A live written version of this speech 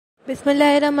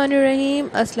बिस्मिल्लाहिर्रहमानिर्रहीम।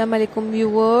 अस्सलाम वालेकुम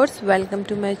viewers, welcome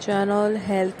to my channel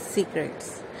health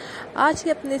secrets. आज के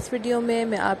अपने इस वीडियो में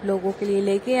मैं आप लोगों के लिए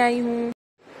लेके आई हूँ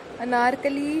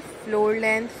अनारकली फ्लोर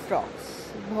लेंथ फ्रॉक्स।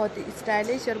 बहुत ही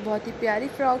स्टाइलिश और बहुत ही प्यारी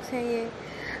फ्रॉक्स हैं ये।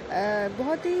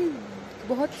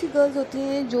 बहुत सी गर्ल्स होती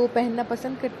हैं जो पहनना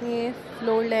पसंद करती हैं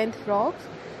फ्लोर लेंथ फ्रॉक्स।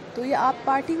 तो ये आप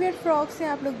पार्टी वेयर फ्रॉक्स हैं,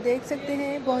 आप लोग देख सकते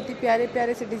हैं। बहुत ही प्यारे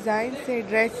प्यारे से डिज़ाइन से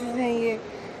ड्रेसेस हैं, ये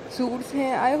सूट्स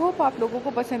हैं। आई होप आप लोगों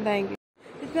को पसंद आएंगे।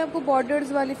 इसमें आपको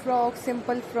बॉर्डर्स वाली फ्रॉक्स,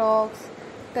 सिंपल फ्रॉक्स,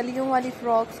 कलियों वाली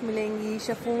फ्रॉक्स मिलेंगी,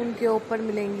 शफून के ऊपर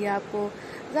मिलेंगी आपको।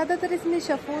 ज़्यादातर इसमें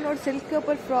शफून और सिल्क के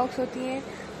ऊपर फ्रॉक्स होती हैं।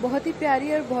 बहुत ही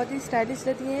प्यारी और बहुत ही स्टाइलिश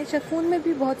रहती हैं। शफून में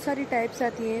भी बहुत सारी टाइप्स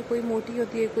आती हैं, कोई मोटी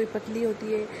होती है, कोई पतली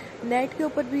होती है। नेट के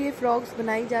ऊपर भी ये फ्रॉक्स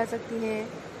बनाई जा सकती हैं।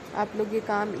 आप लोग ये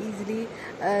काम इजीली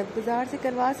बाज़ार से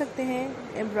करवा सकते हैं।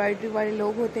 एम्ब्रॉयडरी वाले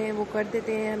लोग होते हैं, वो कर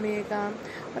देते हैं हमें ये काम।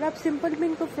 और आप सिंपल भी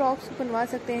इनको फ्रॉक्स बनवा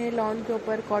सकते हैं, लॉन के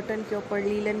ऊपर, कॉटन के ऊपर,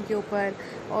 लीलन के ऊपर।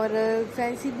 और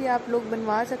फैंसी भी आप लोग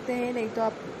बनवा सकते हैं, नहीं तो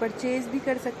आप परचेज़ भी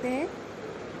कर सकते हैं।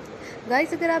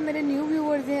 गाइस, अगर आप मेरे न्यू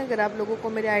व्यूअर्स हैं, अगर आप लोगों को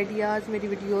मेरे आइडियाज़, मेरी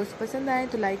वीडियोस पसंद आए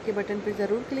तो लाइक के बटन पर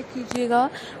ज़रूर क्लिक कीजिएगा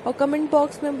और कमेंट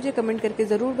बॉक्स में मुझे कमेंट करके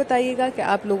ज़रूर बताइएगा कि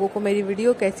आप लोगों को मेरी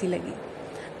वीडियो कैसी लगी।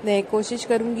 मैं कोशिश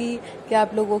करूंगी कि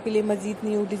आप लोगों के लिए मज़ीद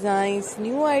न्यू डिज़ाइंस,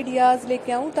 न्यू आइडियाज़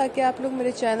लेके आऊं, ताकि आप लोग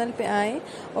मेरे चैनल पे आएँ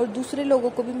और दूसरे लोगों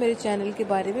को भी मेरे चैनल के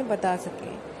बारे में बता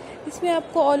सकें। इसमें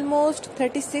आपको ऑलमोस्ट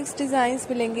 36 डिज़ाइंस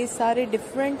मिलेंगे। सारे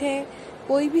डिफरेंट हैं,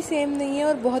 कोई भी सेम नहीं है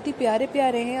और बहुत ही प्यारे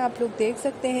प्यारे हैं। आप लोग देख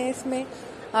सकते हैं। इसमें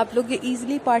आप लोग ये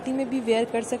इजीली पार्टी में भी वेयर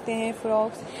कर सकते हैं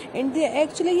फ्रॉक्स।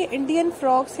 एक्चुअली ये इंडियन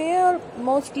फ्रॉक्स हैं और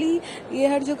मोस्टली ये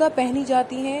हर जगह पहनी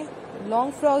जाती हैं।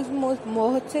 लॉन्ग फ्रॉक्स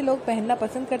बहुत से लोग पहनना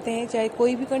पसंद करते हैं, चाहे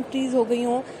कोई भी कंट्रीज़ हो गई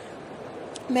हों।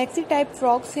 मैक्सी टाइप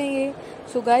फ्रॉक्स हैं ये।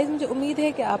 सो गाइज, मुझे उम्मीद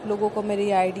है कि आप लोगों को मेरे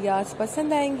आइडियाज़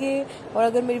पसंद आएंगे और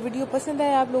अगर मेरी वीडियो पसंद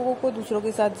आए आप लोगों को दूसरों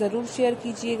के साथ ज़रूर शेयर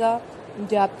कीजिएगा।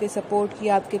 मुझे आपके सपोर्ट की,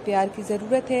 आपके प्यार की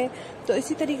ज़रूरत है। तो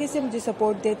इसी तरीके से मुझे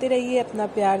सपोर्ट देते रहिए, अपना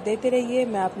प्यार देते रहिए।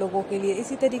 मैं आप लोगों के लिए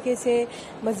इसी तरीके से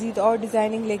मज़ीद और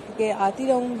डिज़ाइनिंग लेके आती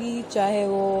रहूँगी, चाहे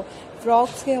वो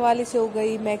फ्रॉक्स के हवाले से हो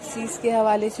गई, मैक्सीज के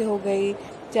हवाले से हो गई,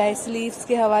 चाहे स्लीव्स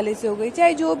के हवाले से हो गई,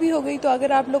 चाहे जो भी हो गई। तो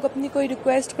अगर आप लोग अपनी कोई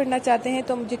रिक्वेस्ट करना चाहते हैं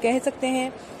तो मुझे कह सकते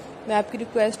हैं। मैं आपकी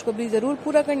रिक्वेस्ट को भी ज़रूर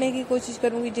पूरा करने की कोशिश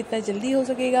करूँगी जितना जल्दी हो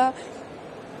सकेगा।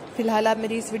 फ़िलहाल आप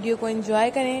मेरी इस वीडियो को एंजॉय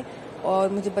करें और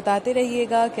मुझे बताते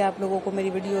रहिएगा कि आप लोगों को मेरी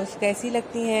वीडियोस कैसी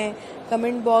लगती हैं।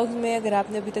 कमेंट बॉक्स में अगर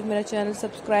आपने अभी तक मेरा चैनल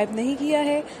सब्सक्राइब नहीं किया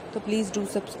है तो please do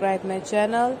subscribe my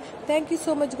channel. Thank you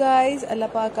so much guys. अल्लाह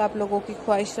पाक आप लोगों की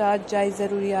ख्वाहिशात, जायज़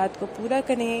ज़रूरियात को पूरा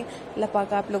करें। अल्लाह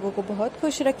पाक आप लोगों को बहुत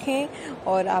खुश रखें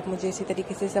और आप मुझे इसी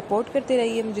तरीके से सपोर्ट करते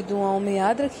रहिए। मुझे दुआओं में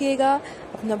याद रखिएगा।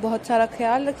 अपना बहुत सारा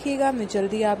ख्याल रखिएगा। मैं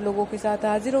जल्दी आप लोगों के साथ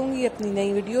हाजिर होंगी अपनी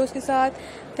नई वीडियोज़ के साथ।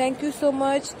 Thank you so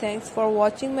much. Thanks for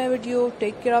watching my video.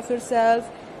 Take care of yourself.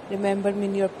 Remember me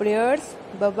in your prayers.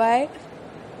 Bye bye.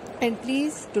 And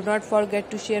please do not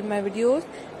forget to share my videos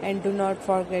and do not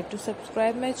forget to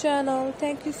subscribe my channel.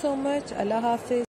 Thank you so much. Allah Hafiz.